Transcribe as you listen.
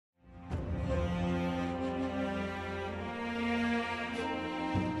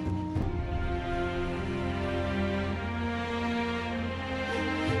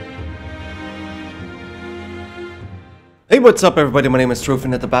Hey, what's up everybody, my name is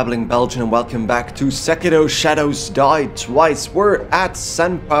Trophin at the Babbling Belgian and welcome back to Sekiro Shadows Die Twice. We're at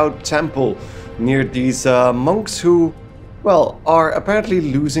Senpou Temple, near these monks who, well, are apparently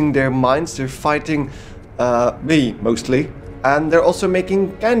losing their minds. They're fighting me, mostly, and they're also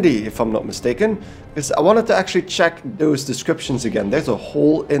making candy, if I'm not mistaken. Because I wanted to actually check those descriptions again. There's a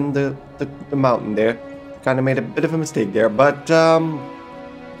hole in the mountain there. Kind of made a bit of a mistake there, but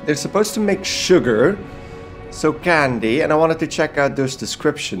they're supposed to make sugar. So candy, and I wanted to check out those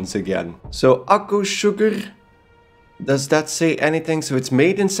descriptions again. So Akko sugar, does that say anything? So it's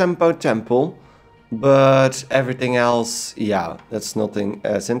made in Senpou Temple, but everything else, yeah, that's nothing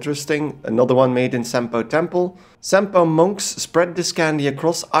as interesting. Another one made in Senpou Temple. Senpou monks spread this candy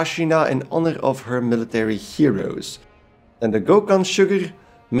across Ashina in honor of her military heroes. And the Gokan sugar,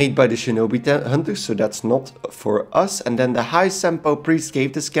 made by the shinobi hunters, so that's not for us. And then the high Senpou priest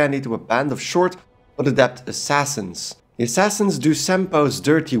gave this candy to a band of short but adept assassins. The assassins do Senpou's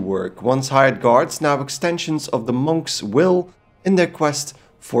dirty work, once hired guards, now extensions of the monks' will in their quest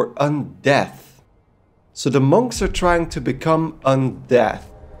for undeath. So the monks are trying to become undeath,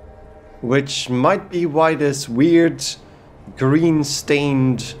 which might be why this weird green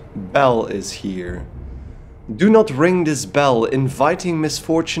stained bell is here. Do not ring this bell. Inviting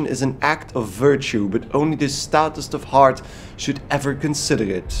misfortune is an act of virtue, but only the stoutest of heart should ever consider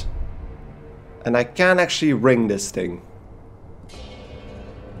it. And I can actually ring this thing.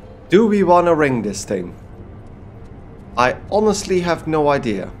 Do we want to ring this thing? I honestly have no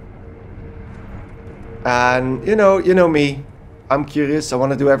idea. And you know me. I'm curious. I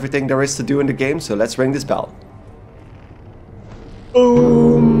want to do everything there is to do in the game, so let's ring this bell. Boom!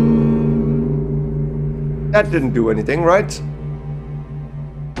 That didn't do anything, right?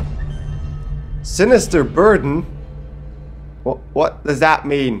 Sinister burden? What does that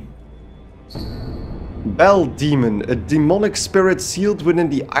mean? Bell Demon, a demonic spirit sealed within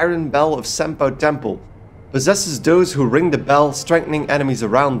the iron bell of Senpou Temple. Possesses those who ring the bell, strengthening enemies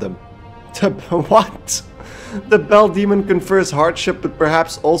around them. What? The Bell Demon confers hardship but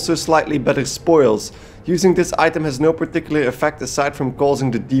perhaps also slightly better spoils. Using this item has no particular effect aside from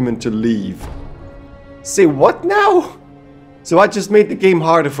causing the demon to leave. Say what now? So I just made the game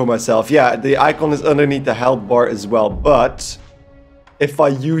harder for myself. Yeah, the icon is underneath the health bar as well, but if I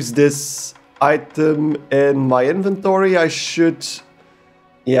use this item in my inventory, I should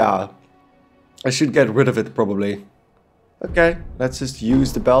get rid of it probably. Okay, let's just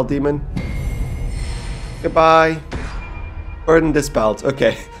use the Bell Demon. Goodbye. Burn this belt.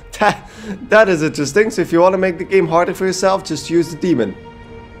 Okay, that is interesting. So if you want to make the game harder for yourself, just use the demon.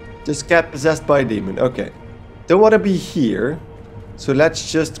 Just get possessed by a demon. Okay, don't want to be here, so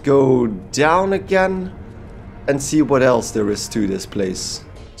let's just go down again and see what else there is to this place.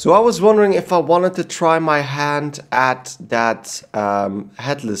 So I was wondering if I wanted to try my hand at that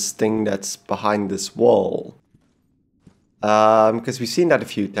headless thing that's behind this wall. Because we've seen that a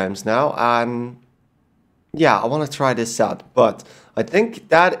few times now, and yeah, I want to try this out. But I think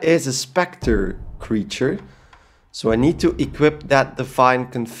that is a specter creature, so I need to equip that divine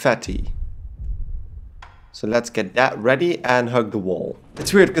confetti. So let's get that ready and hug the wall.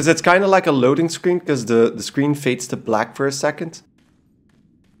 It's weird because it's kind of like a loading screen because the screen fades to black for a second.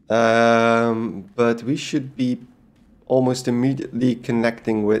 But we should be almost immediately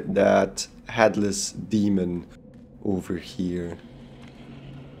connecting with that headless demon over here.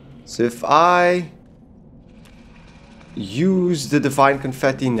 So if I use the divine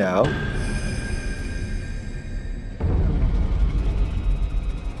confetti now.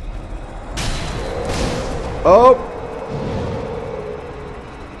 Oh!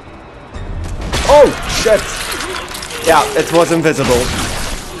 Oh, shit! Yeah, it was invisible.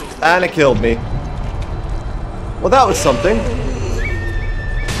 And it killed me. Well, that was something.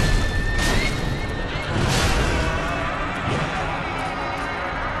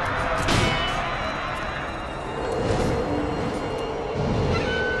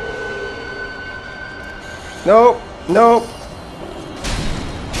 No, no.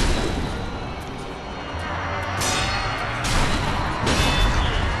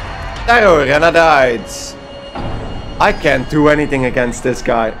 There, and I died. I can't do anything against this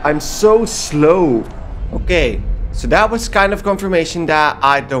guy. I'm so slow. Okay, so that was kind of confirmation that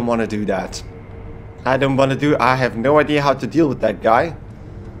I don't want to do that. I have no idea how to deal with that guy.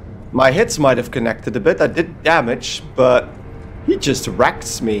 My hits might have connected a bit. I did damage, but he just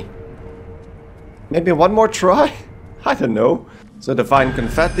wrecks me. Maybe one more try? I don't know. So divine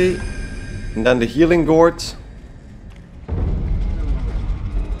confetti, and then the healing gourd.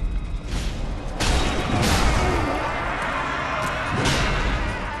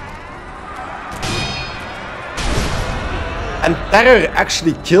 And terror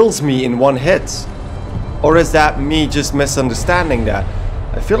actually kills me in one hit. Or is that me just misunderstanding that?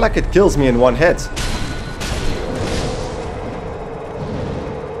 I feel like it kills me in one hit.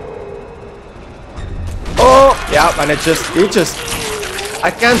 Oh, yeah, and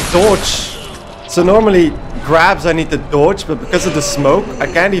I can't dodge. So normally grabs I need to dodge, but because of the smoke, I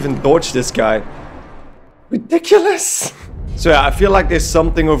can't even dodge this guy. Ridiculous. So yeah, I feel like there's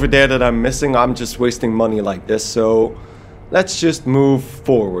something over there that I'm missing. I'm just wasting money like this, so let's just move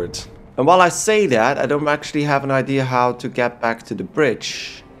forward. And while I say that, I don't actually have an idea how to get back to the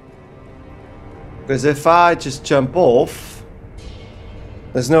bridge. Because if I just jump off,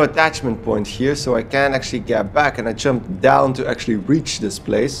 there's no attachment point here, so I can't actually get back. And I jumped down to actually reach this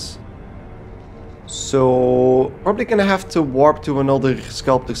place. So, probably gonna have to warp to another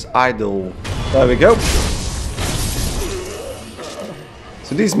sculptor's idol. There we go.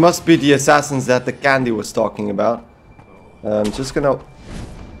 So these must be the assassins that the candy was talking about. I'm just gonna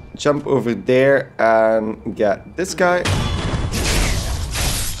jump over there and get this guy.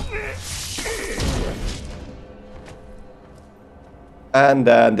 And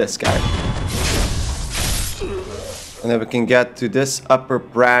then this guy. And then we can get to this upper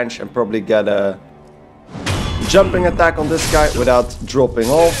branch and probably get a jumping attack on this guy without dropping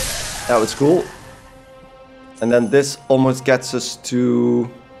off. That was cool. And then this almost gets us to...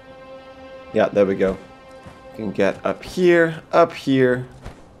 Yeah, there we go. We can get up here,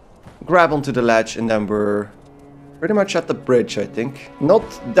 grab onto the ledge, and then we're pretty much at the bridge, I think. Not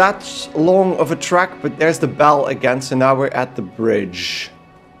that long of a track, but there's the bell again, so now we're at the bridge.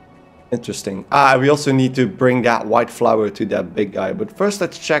 Interesting. Ah, we also need to bring that white flower to that big guy. But first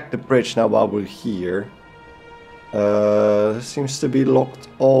let's check the bridge now while we're here. This seems to be locked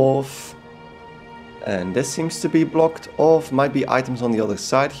off. And this seems to be blocked off. Might be items on the other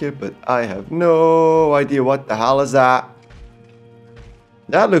side here, but I have no idea what the hell is that.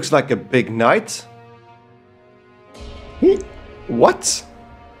 That looks like a big knight. What?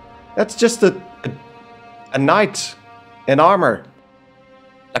 That's just a knight in armor.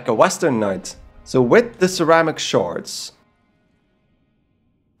 Like a western knight. So with the ceramic shards,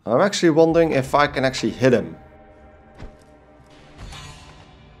 I'm actually wondering if I can actually hit him.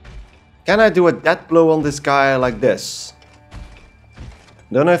 Can I do a death blow on this guy like this?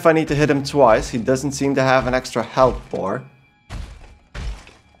 Don't know if I need to hit him twice. He doesn't seem to have an extra health bar.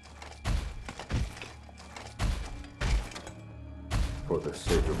 For the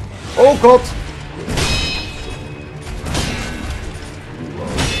sake of... Oh god!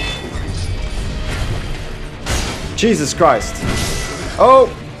 Jesus Christ. Oh!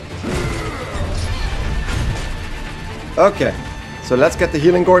 Okay. So let's get the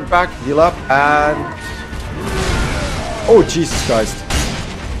healing gourd back, heal up, and... Oh, Jesus Christ.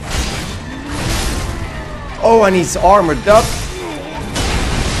 Oh, and he's armored up.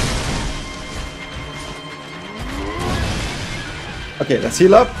 Okay, let's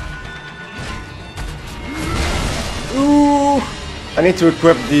heal up. Ooh! I need to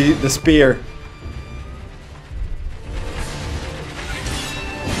equip the spear.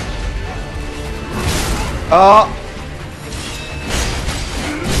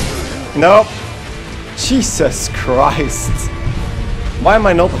 Nope. Jesus Christ. Why am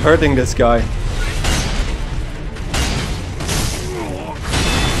I not hurting this guy?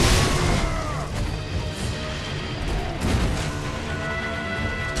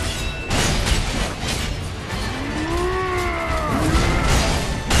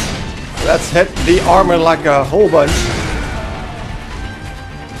 Let's hit the armor like a whole bunch.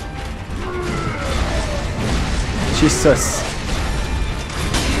 Jesus.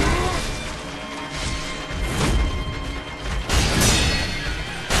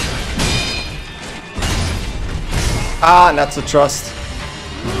 Ah, and that's a trust.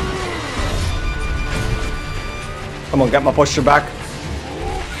 Come on, get my posture back.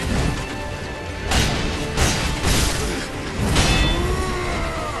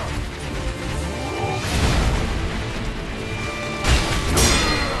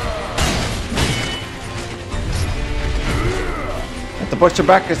 Get the posture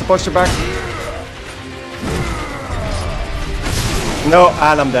back, get the posture back. No,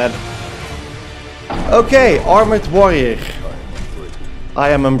 and I'm dead. Okay, armored warrior.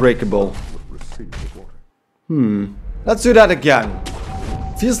 I am unbreakable. Let's do that again.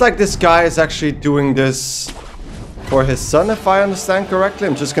 Feels like this guy is actually doing this for his son, if I understand correctly.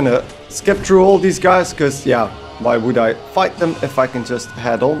 I'm just gonna skip through all these guys, because, yeah, why would I fight them if I can just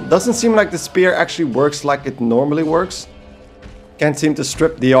head on? Doesn't seem like the spear actually works like it normally works. Can't seem to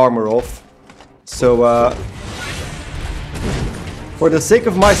strip the armor off. So, for the sake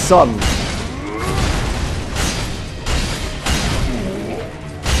of my son...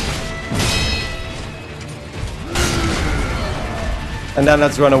 And then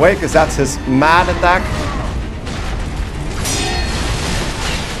let's run away, because that's his mad attack.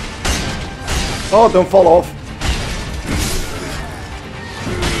 Oh, don't fall off.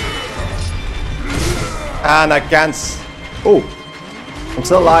 And I can't... Oh, I'm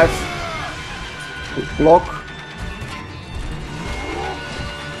still alive. Block.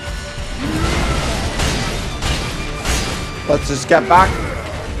 Let's just get back.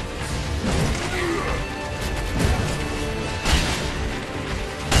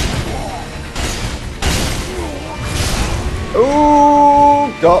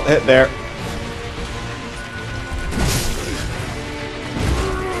 Ooh, got hit there.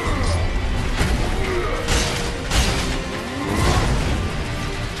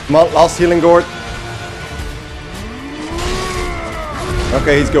 Come on, last healing gourd.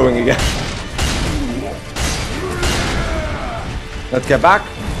 Okay, he's going again. Let's get back.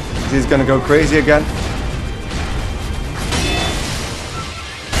 He's gonna go crazy again.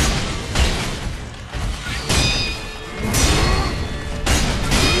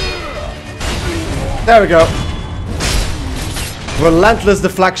 There we go. Relentless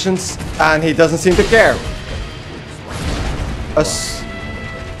deflections, and he doesn't seem to care.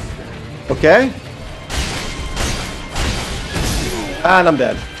 Okay. And I'm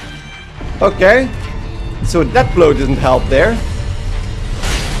dead. Okay. So that blow didn't help there.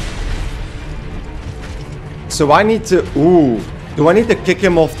 So I need to... Ooh. Do I need to kick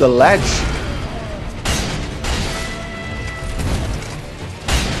him off the ledge?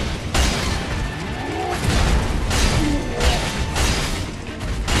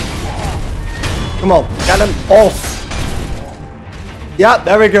 Come on, get him off. Yeah,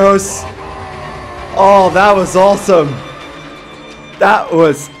 there he goes. Oh, that was awesome. That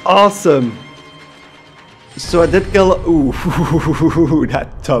was awesome. So I did kill... Ooh,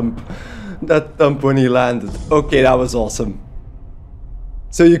 that thump. That thump when he landed. Okay, that was awesome.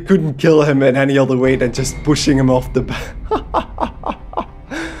 So you couldn't kill him in any other way than just pushing him off the back.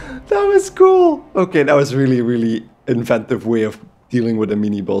 That was cool. Okay, that was really, really inventive way of dealing with a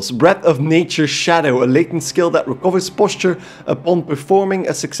mini-boss. Breath of Nature Shadow, a latent skill that recovers posture upon performing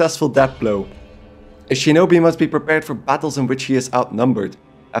a successful death blow. A shinobi must be prepared for battles in which he is outnumbered.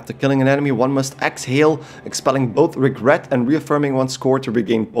 After killing an enemy, one must exhale, expelling both regret and reaffirming one's score to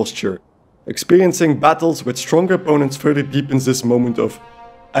regain posture. Experiencing battles with stronger opponents further deepens this moment of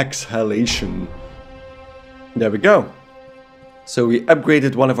exhalation. There we go. So we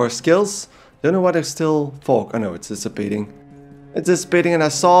upgraded one of our skills. Don't know whether still fog. Oh no, it's dissipating. It's dissipating, and I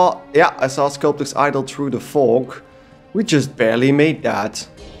saw Sculptor's Idol through the fog. We just barely made that.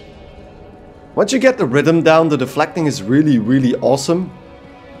 Once you get the rhythm down, the deflecting is really, really awesome.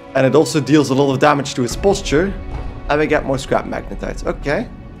 And it also deals a lot of damage to his posture. And we get more scrap magnetites. Okay.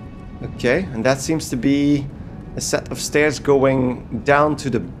 Okay, and that seems to be a set of stairs going down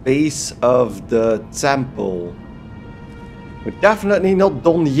to the base of the temple. We're definitely not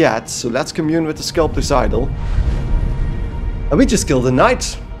done yet, so let's commune with the Sculptor's Idol. And we just killed a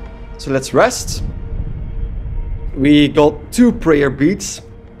knight. So let's rest. We got 2 prayer beads,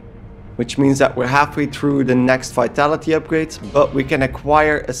 which means that we're halfway through the next vitality upgrade, but we can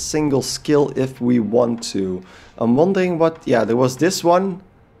acquire a single skill if we want to. I'm wondering what... Yeah, there was this one.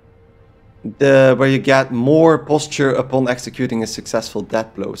 Where you get more posture upon executing a successful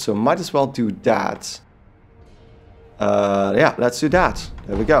death blow. So might as well do that. Yeah, let's do that.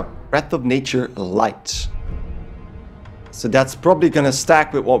 There we go. Breath of Nature Light. So that's probably gonna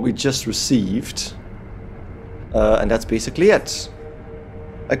stack with what we just received. And that's basically it.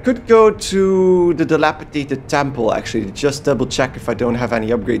 I could go to the dilapidated temple actually to just double check if I don't have any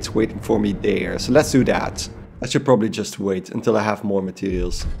upgrades waiting for me there. So let's do that. I should probably just wait until I have more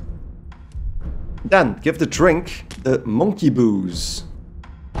materials. Then, give the drink the monkey booze.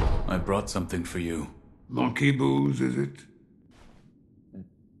 I brought something for you. Monkey booze, is it?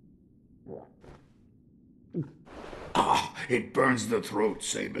 Ah, it burns the throat,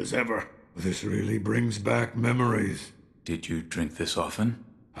 same as ever. This really brings back memories. Did you drink this often?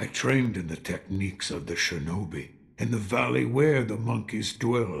 I trained in the techniques of the shinobi, in the valley where the monkeys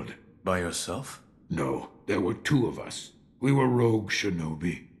dwelled. By yourself? No, there were 2 of us. We were rogue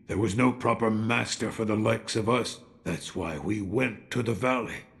shinobi. There was no proper master for the likes of us. That's why we went to the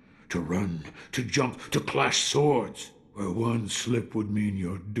valley. To run, to jump, to clash swords. Where one slip would mean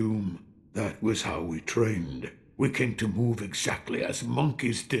your doom. That was how we trained. We came to move exactly as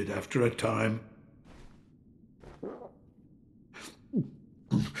monkeys did after a time.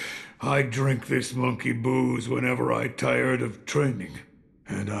 I'd drink this monkey booze whenever I tired of training.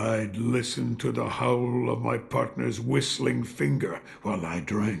 And I'd listen to the howl of my partner's whistling finger while I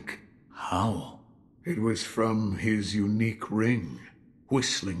drank. Howl? It was from his unique ring.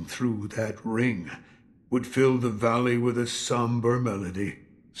 whistling through that ring, would fill the valley with a somber melody.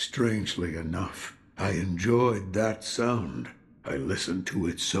 Strangely enough, I enjoyed that sound. I listened to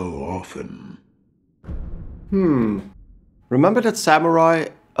it so often. Remember that samurai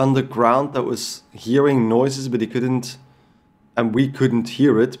underground that was hearing noises, but he couldn't, and we couldn't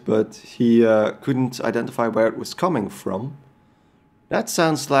hear it, but he couldn't identify where it was coming from? That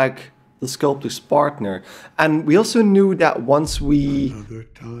sounds like the sculptor's partner. And we also knew that once we, Another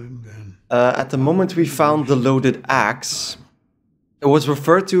time then. at the moment we found the loaded axe, it was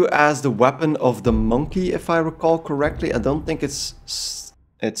referred to as the weapon of the monkey, if I recall correctly. I don't think it's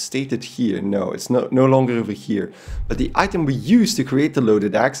stated here. No, it's no longer over here. But the item we used to create the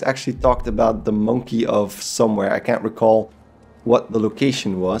loaded axe actually talked about the monkey of somewhere. I can't recall what the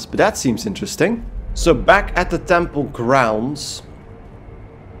location was, but that seems interesting. So back at the temple grounds,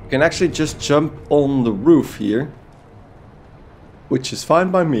 you can actually just jump on the roof here, which is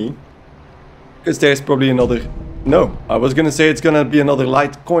fine by me, because there's probably another... No, I was gonna say it's gonna be another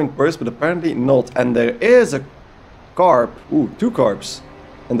light coin purse, but apparently not. And there is a carp, ooh, 2 carps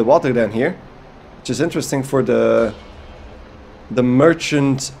in the water down here, which is interesting for the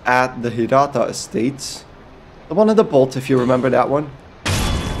merchant at the Hirata estate. The one in the pot, if you remember that one.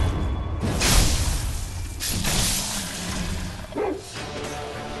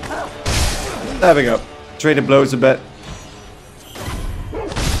 There we go. Traded blows a bit.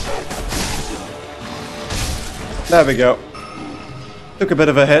 There we go. Took a bit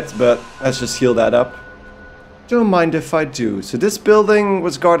of a hit, but let's just heal that up. Don't mind if I do. So this building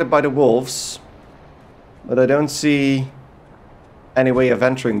was guarded by the wolves, but I don't see any way of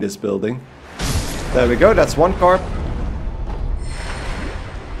entering this building. There we go, that's 1 carp.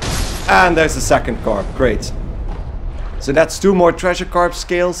 And there's a 2nd carp, great. So that's 2 more treasure carp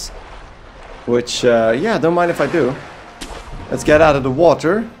scales, which, yeah, don't mind if I do. Let's get out of the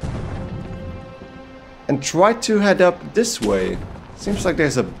water and try to head up this way. Seems like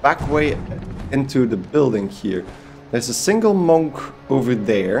there's a back way into the building here. There's a single monk over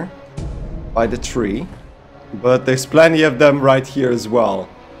there by the tree, but there's plenty of them right here as well.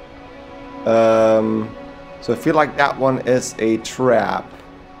 So I feel like that one is a trap.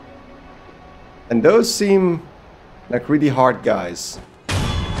 And those seem like really hard guys.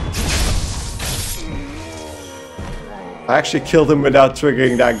 I actually killed him without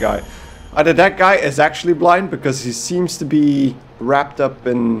triggering that guy. Either that guy is actually blind because he seems to be wrapped up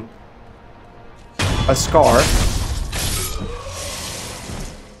in a scarf.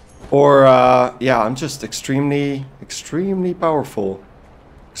 Or, yeah, I'm just extremely powerful.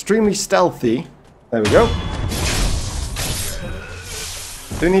 Extremely stealthy. There we go.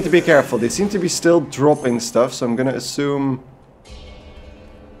 Do need to be careful. They seem to be still dropping stuff, so I'm gonna assume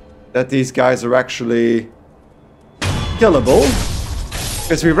that these guys are actually killable.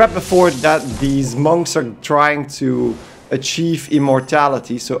 Because we read before that these monks are trying to achieve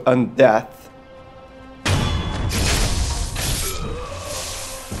immortality, so undeath.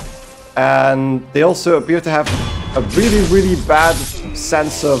 And they also appear to have a really bad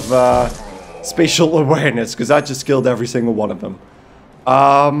sense of spatial awareness, because I just killed every single one of them.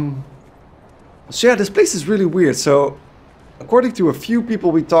 So yeah, this place is really weird. So according to a few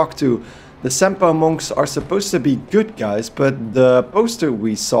people we talked to, the Senpou monks are supposed to be good guys, but the poster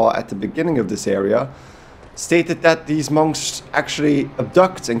we saw at the beginning of this area stated that these monks actually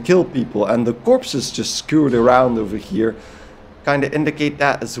abduct and kill people, and the corpses just scurried around over here kind of indicate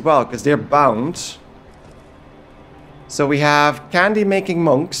that as well, because they're bound. So we have candy-making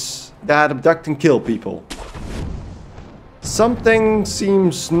monks that abduct and kill people. Something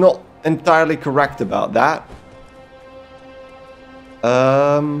seems not entirely correct about that.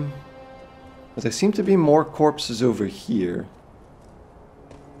 But there seem to be more corpses over here.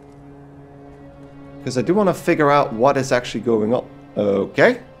 Because I do want to figure out what is actually going on.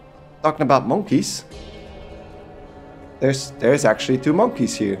 Okay. Talking about monkeys. There's actually 2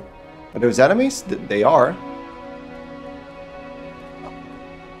 monkeys here. Are those enemies? They are.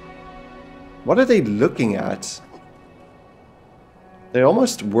 What are they looking at? They're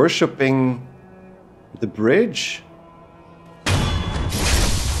almost worshipping the bridge.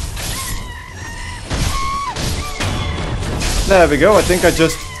 There we go. I think I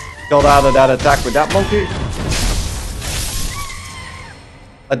just got out of that attack with that monkey.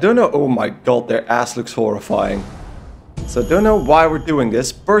 I don't know. Oh my god, their ass looks horrifying. So I don't know why we're doing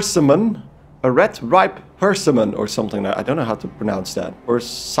this. Persimmon. A red ripe persimmon or something. I don't know how to pronounce that.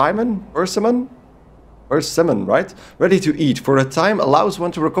 Persimmon? Persimmon? Persimmon, right? Ready to eat. For a time allows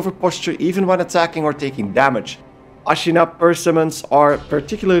one to recover posture even when attacking or taking damage. Ashina persimmons are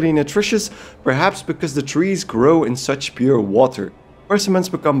particularly nutritious, perhaps because the trees grow in such pure water. Persimmons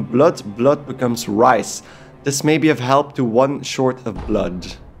become blood, blood becomes rice. This may be of help to one short of blood.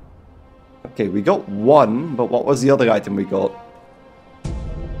 Okay, we got one, but what was the other item we got?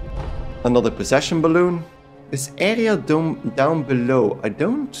 Another possession balloon. This area down below, I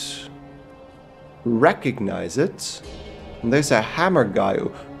don't recognize it. And there's a hammer guy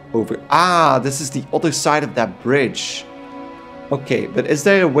over. Ah, this is the other side of that bridge. Okay, but is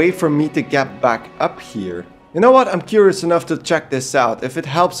there a way for me to get back up here? You know what? I'm curious enough to check this out. If it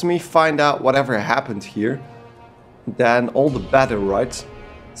helps me find out whatever happened here, then all the better, right?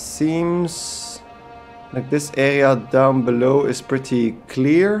 Seems like this area down below is pretty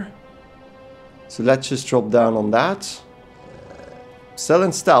clear. So let's just drop down on that. Still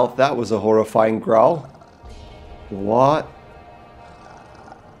in stealth, that was a horrifying growl. What?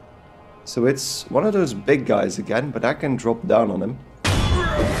 So it's one of those big guys again, but I can drop down on him.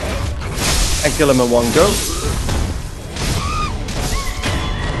 And kill him in one go.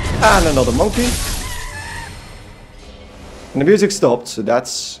 And another monkey. And the music stopped, so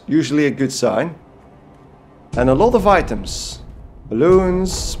that's usually a good sign. And a lot of items.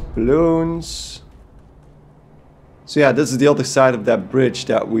 Balloons, balloons. So yeah, this is the other side of that bridge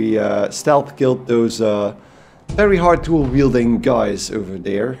that we stealth killed those very hard tool wielding guys over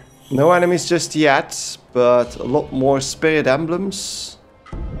there. No enemies just yet, but a lot more spirit emblems.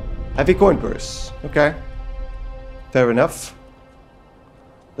 Heavy coin purse. Okay. Fair enough.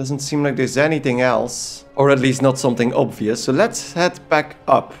 Doesn't seem like there's anything else. Or at least not something obvious. So let's head back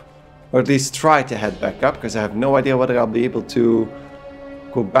up. Or at least try to head back up, because I have no idea whether I'll be able to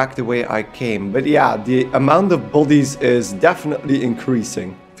go back the way I came. But yeah, the amount of bodies is definitely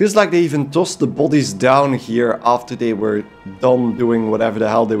increasing. Feels like they even tossed the bodies down here after they were done doing whatever the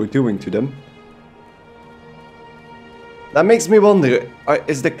hell they were doing to them. That makes me wonder,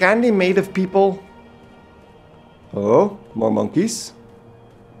 is the candy made of people? Oh, more monkeys.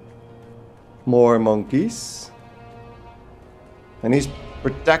 More monkeys. And he's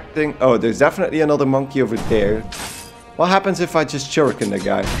protecting... Oh, there's definitely another monkey over there. What happens if I just shuriken the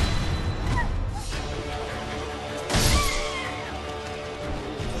guy?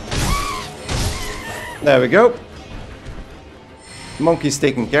 There we go. Monkey's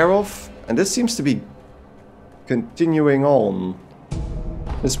taken care of. And this seems to be continuing on.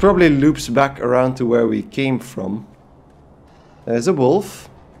 This probably loops back around to where we came from. There's a wolf.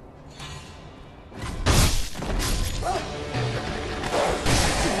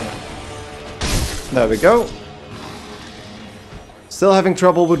 There we go. Still having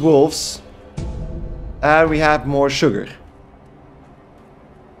trouble with wolves. And we have more sugar.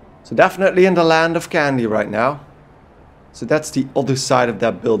 So definitely in the land of candy right now. So that's the other side of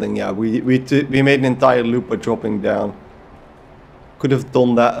that building. Yeah, we made an entire loop by dropping down. Could have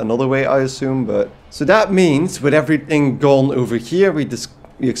done that another way, I assume, but... So that means, with everything gone over here, we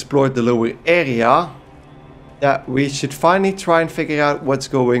explored the lower area, that we should finally try and figure out what's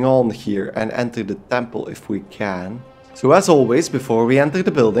going on here and enter the temple if we can. So as always, before we enter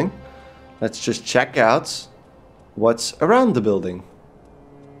the building, let's just check out what's around the building.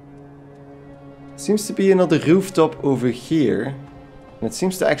 Seems to be another rooftop over here. And it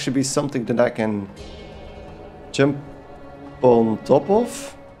seems to actually be something that I can jump on top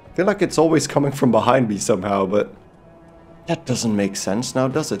of. I feel like it's always coming from behind me somehow, but that doesn't make sense now,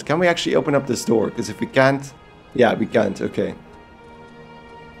 does it? Can we actually open up this door? Because if we can't... Yeah, we can't. Okay.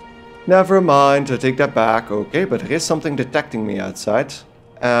 Never mind. I take that back. Okay, but there is something detecting me outside.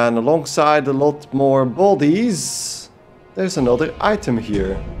 And alongside a lot more bodies, there's another item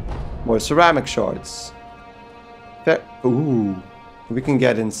here. More ceramic shards. Ooh. We can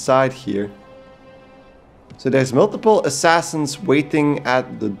get inside here. So there's multiple assassins waiting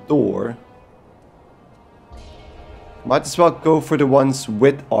at the door. Might as well go for the ones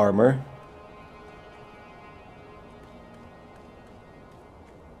with armor.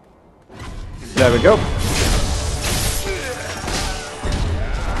 There we go.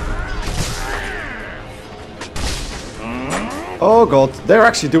 Oh god, they're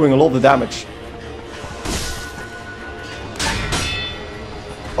actually doing a lot of damage.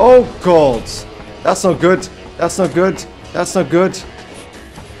 Oh god. That's not good. That's not good. That's not good.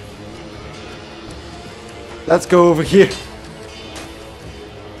 Let's go over here.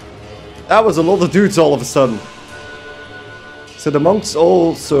 That was a lot of dudes all of a sudden. So the monks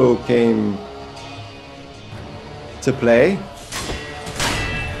also came to play.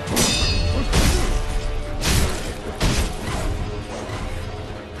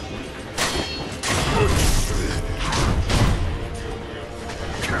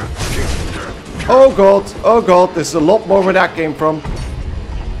 Oh god, there's a lot more where that came from.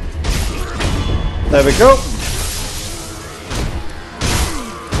 There we go.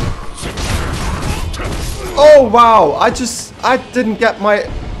 Oh, wow. I didn't get my...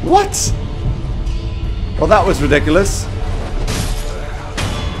 What? Well, that was ridiculous.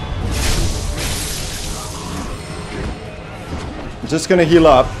 I'm just gonna heal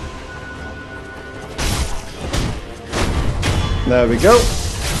up. There we go.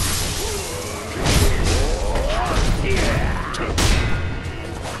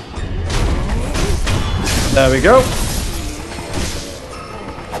 There we go.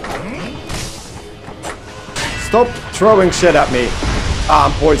 Stop throwing shit at me. Ah,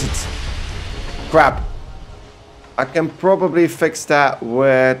 I'm poisoned. Crap. I can probably fix that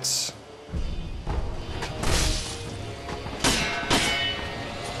with...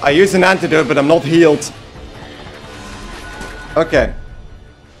 I use an antidote, but I'm not healed. Okay.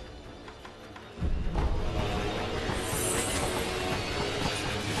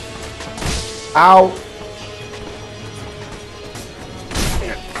 Ow.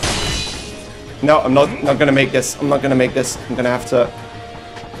 No, I'm not gonna make this. I'm not gonna make this. I'm gonna have to...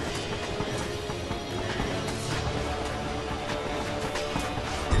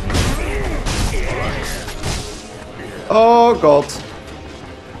 Oh, God.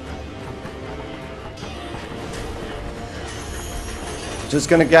 Just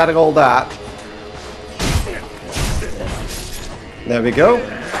gonna gather all that. There we go.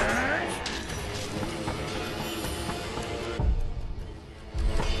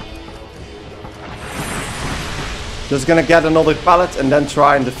 Just gonna get another pallet and then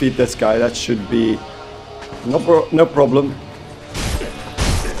try and defeat this guy. That should be no problem.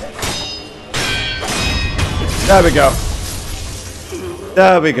 There we go.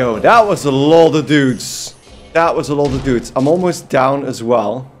 There we go. That was a lot of dudes. That was a lot of dudes. I'm almost down as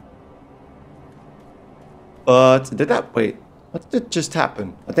well. But did that... Wait. What did just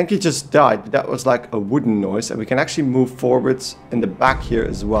happen? I think he just died. That was like a wooden noise. And we can actually move forwards in the back here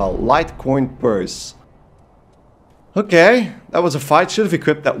as well. Light coin purse. Okay. That was a fight. Should have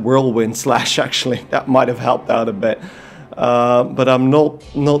equipped that whirlwind slash actually. That might have helped out a bit. But I'm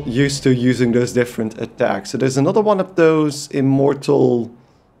not used to using those different attacks. So there's another one of those immortal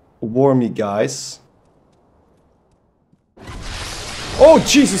wormy guys. Oh,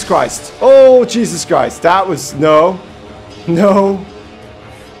 Jesus Christ. Oh, Jesus Christ. That was... No. No.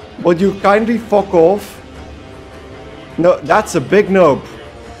 Would you kindly fuck off? No, that's a big nope.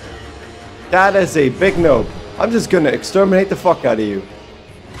 That is a big nope. I'm just gonna exterminate the fuck out of you.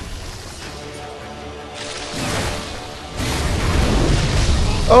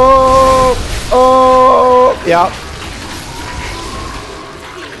 Oh, oh, yeah.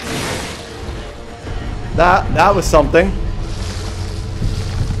 That was something.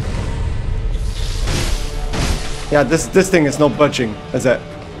 Yeah, this thing is not budging, is it?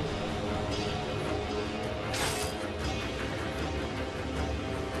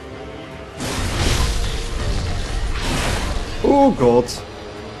 Oh God.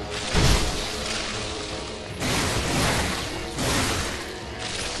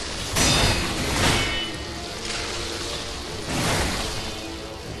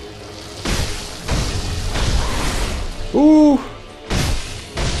 Ooh.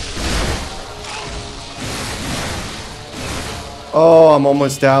 Oh, I'm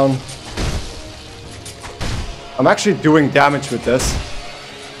almost down. I'm actually doing damage with this.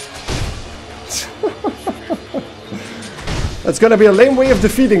 That's gonna be a lame way of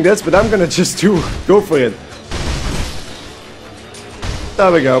defeating this, but I'm gonna just go for it.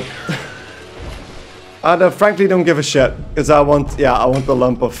 There we go. I frankly don't give a shit, because I want the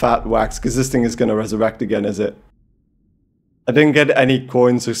lump of fat wax, because this thing is gonna resurrect again, is it? I didn't get any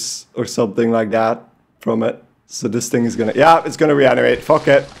coins or something like that from it. So this thing is gonna... Yeah, it's gonna reanimate. Fuck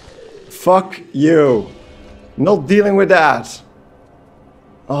it. Fuck you. Not dealing with that.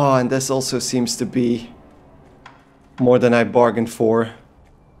 Oh, and this also seems to be more than I bargained for.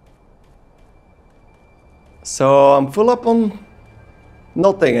 So I'm full up on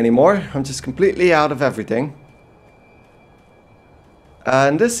nothing anymore. I'm just completely out of everything.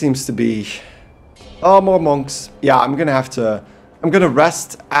 And this seems to be... Oh, more monks. Yeah, I'm gonna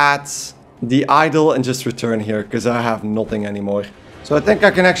rest at the idol and just return here, because I have nothing anymore. So I think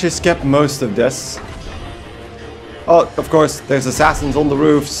I can actually skip most of this. Oh, of course, there's assassins on the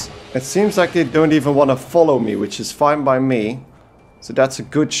roofs. It seems like they don't even want to follow me, which is fine by me. So that's a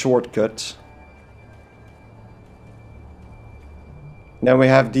good shortcut. Then we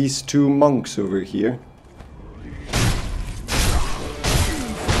have these two monks over here.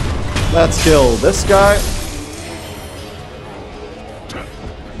 Let's kill this guy.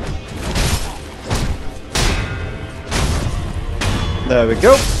 There we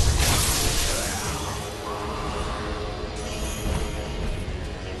go.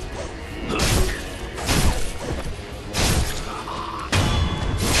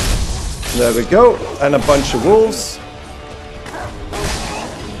 There we go. And a bunch of wolves.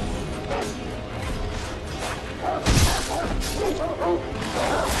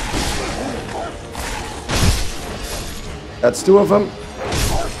 That's 2 of them.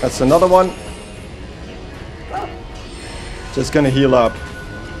 That's another one. Just gonna heal up.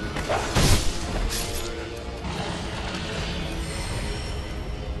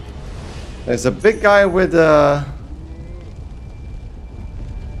 There's a big guy with a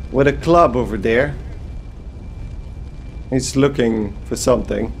club over there. He's looking for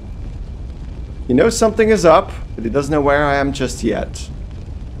something. He knows something is up, but he doesn't know where I am just yet.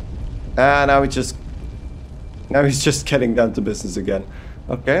 And now he's just getting down to business again.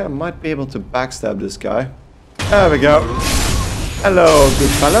 Okay, I might be able to backstab this guy. There we go. Hello,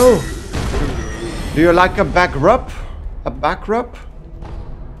 good fellow. Do you like a back rub? A back rub?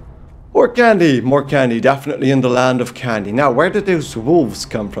 More candy, more candy, definitely in the land of candy. Now, where did those wolves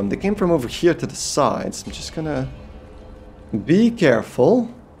come from? They came from over here to the sides. I'm just gonna be careful.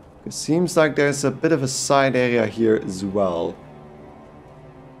 It seems like there's a bit of a side area here as well.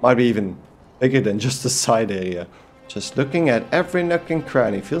 Might be even bigger than just a side area. Just looking at every nook and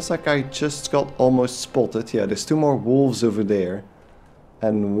cranny. Feels like I just got almost spotted. Yeah, there's 2 more wolves over there.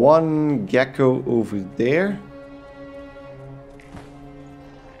 And 1 gecko over there.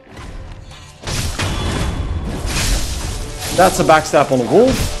 That's a backstab on a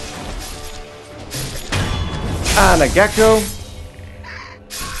wolf. And a gecko.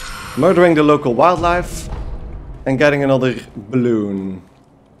 Murdering the local wildlife. And getting another balloon.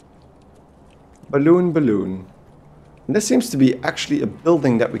 Balloon. And this seems to be actually a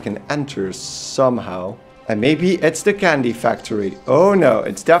building that we can enter somehow. And maybe it's the candy factory. Oh no,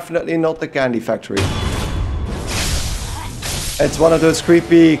 it's definitely not the candy factory. It's one of those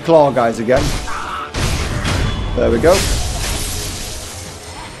creepy claw guys again. There we go.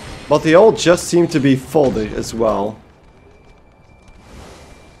 But they all just seem to be folded as well.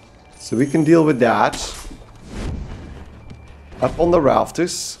 So we can deal with that. Up on the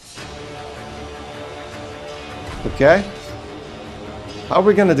rafters. Okay. How are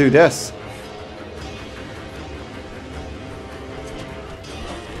we gonna do this?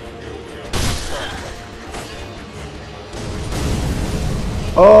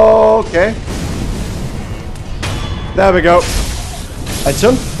 Okay. There we go. I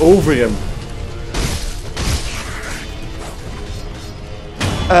jumped over him.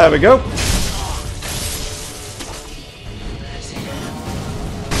 There we go.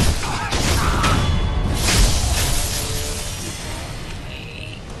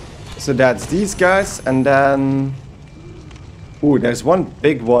 So that's these guys, and then... Ooh, there's one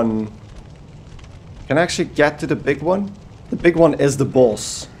big one. Can I actually get to the big one? The big one is the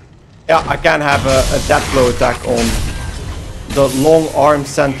boss. Yeah, I can have a death blow attack on the long arm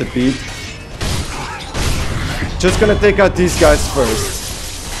centipede. Just gonna take out these guys first.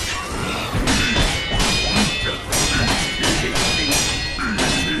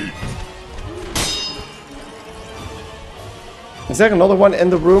 Is there another one in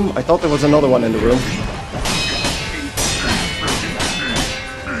the room? I thought there was another one in the room.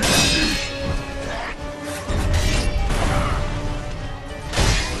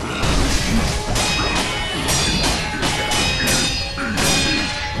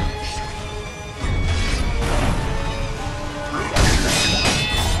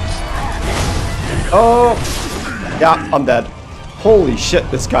 Oh! Yeah, I'm dead. Holy shit,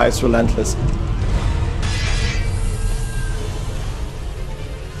 this guy is relentless.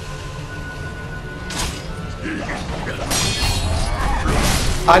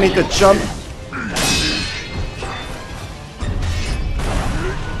 I need to jump.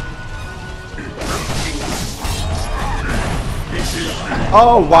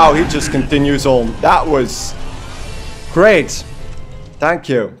 Oh wow, he just continues on. That was great. Thank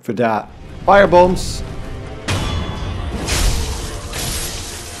you for that. Fire bombs.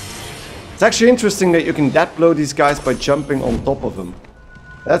 It's actually interesting that you can death blow these guys by jumping on top of them.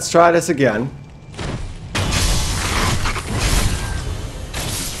 Let's try this again.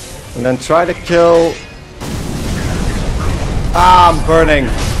 And then try to kill... Ah, I'm burning.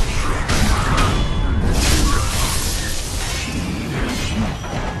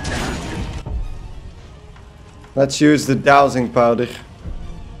 Let's use the dowsing powder.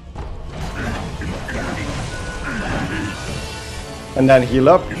 And then heal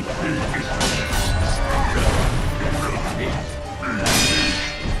up.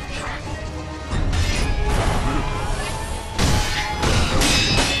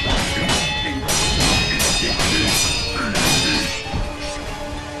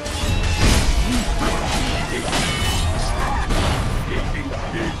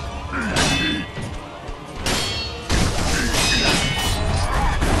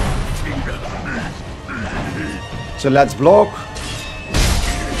 So let's block.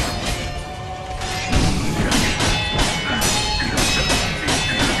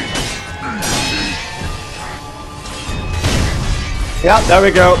 Yeah, there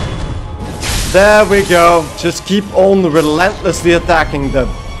we go. There we go. Just keep on relentlessly attacking the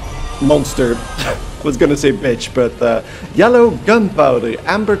monster. I was gonna say bitch, but yellow gunpowder.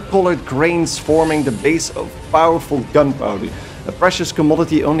 Amber-colored grains forming the base of powerful gunpowder. A precious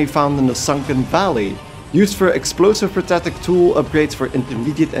commodity only found in the sunken valley. Used for explosive protective tool upgrades for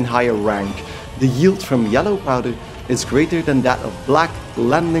intermediate and higher rank. The yield from yellow powder is greater than that of black,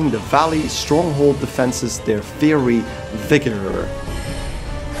 lending the valley stronghold defenses their fiery vigor.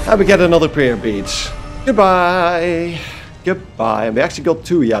 And we get another prayer beach. Goodbye. Goodbye. We actually got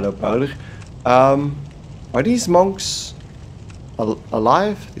 2 yellow powder. Are these monks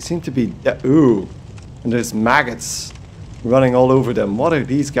alive? They seem to be dead. Ooh. And there's maggots running all over them. What are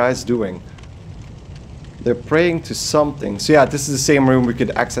these guys doing? They're praying to something. So yeah, this is the same room we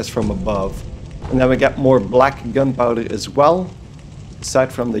could access from above. And then we get more black gunpowder as well.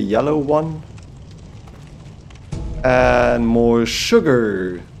 Aside from the yellow one. And more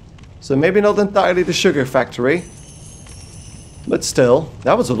sugar. So maybe not entirely the sugar factory. But still,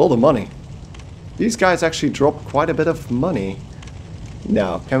 that was a lot of money. These guys actually dropped quite a bit of money.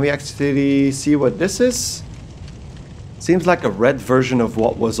 Now, can we actually see what this is? Seems like a red version of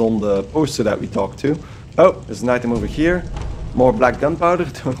what was on the poster that we talked to. Oh, there's an item over here. More black gunpowder.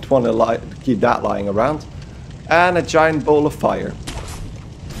 Don't want to keep that lying around. And a giant bowl of fire.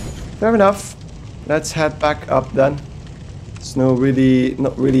 Fair enough. Let's head back up then. There's not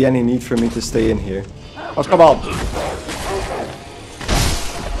really any need for me to stay in here. Oh, come on.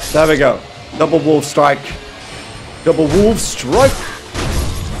 There we go. Double wolf strike. Double wolf strike.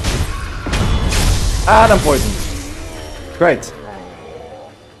 And I'm poisoned. Great.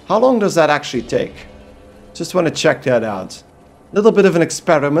 How long does that actually take? Just want to check that out. A little bit of an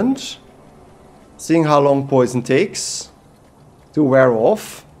experiment. Seeing how long poison takes to wear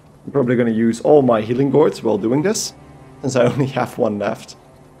off. I'm probably going to use all my healing gourds while doing this, since I only have 1 left.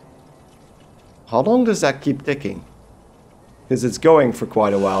 How long does that keep ticking? Because it's going for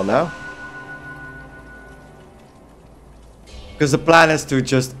quite a while now. Because the plan is to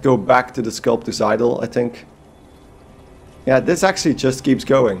just go back to the sculptor's idol, I think. Yeah, this actually just keeps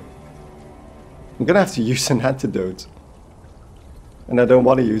going. I'm gonna have to use an antidote. And I don't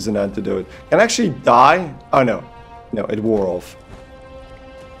want to use an antidote. Can I actually die? Oh no. No, it wore off.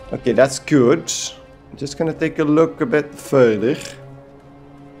 Okay, that's good. I'm just gonna take a look a bit further.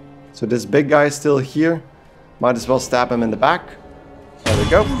 So this big guy is still here. Might as well stab him in the back. There we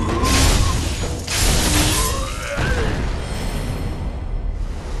go.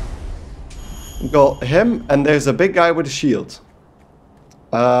 We got him, and there's a big guy with a shield.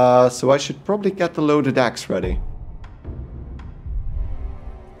 So I should probably get the loaded axe ready.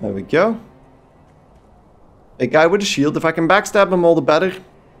 There we go. Big guy with a shield. If I can backstab him, all the better.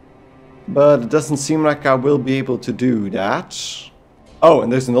 But it doesn't seem like I will be able to do that. Oh,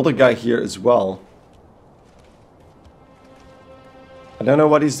 and there's another guy here as well. I don't know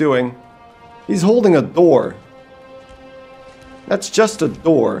what he's doing. He's holding a door. That's just a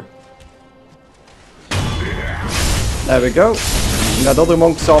door. There we go. And that other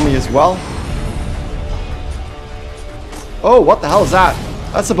monk saw me as well. Oh, what the hell is that?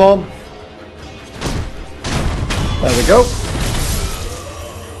 That's a bomb. There we go.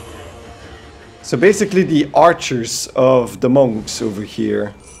 So basically the archers of the monks over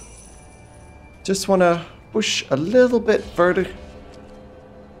here. Just want to push a little bit further.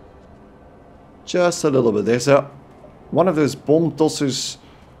 Just a little bit. There's one of those bomb tossers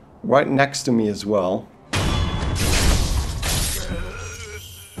right next to me as well.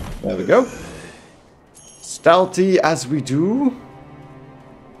 There we go. Stealthy as we do.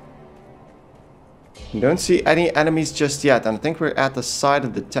 Don't see any enemies just yet. And I think we're at the side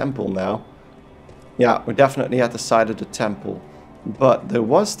of the temple now. Yeah, we're definitely at the side of the temple. But there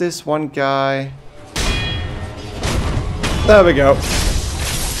was this one guy. There we go.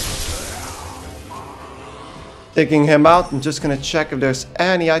 Taking him out. I'm just going to check if there's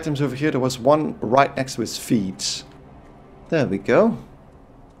any items over here. There was one right next to his feet. There we go.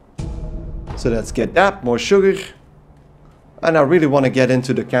 So let's get that. More sugar. And I really want to get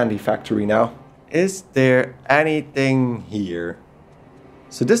into the candy factory now. Is there anything here?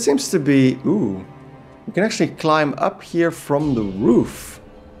 So this seems to be... Ooh. You can actually climb up here from the roof.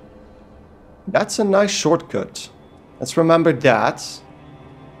 That's a nice shortcut. Let's remember that.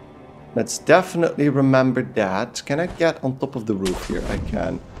 Let's definitely remember that. Can I get on top of the roof here? I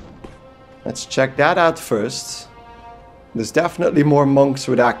can. Let's check that out first. There's definitely more monks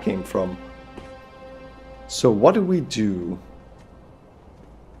where that came from. So what do we do?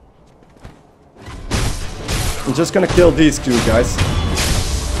 I'm just gonna kill these two guys.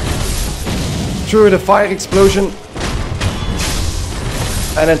 Through the fire explosion.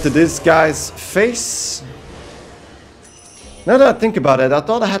 And into this guy's face. Now that I think about it, I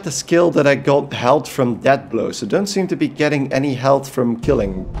thought I had the skill that I got health from death blows. So don't seem to be getting any health from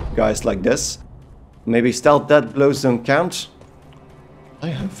killing guys like this. Maybe stealth death blows don't count. I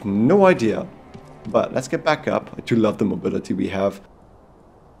have no idea. But let's get back up. I do love the mobility we have.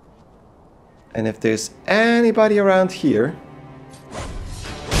 And if there's anybody around here...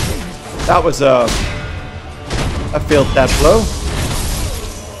 That was a failed death blow.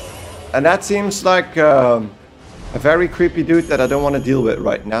 And that seems like a very creepy dude that I don't want to deal with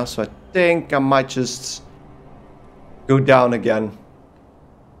right now. So I think I might just go down again.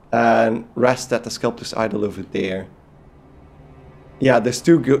 And rest at the sculptor's idol over there. Yeah, there's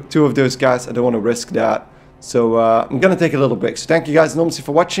two of those guys. I don't want to risk that. So I'm going to take a little break. So thank you guys enormously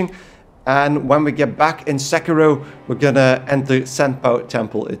for watching. And when we get back in Sekiro, we're going to enter Senpou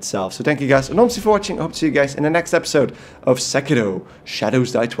Temple itself. So thank you guys enormously for watching. I hope to see you guys in the next episode of Sekiro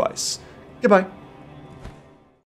Shadows Die Twice. Goodbye.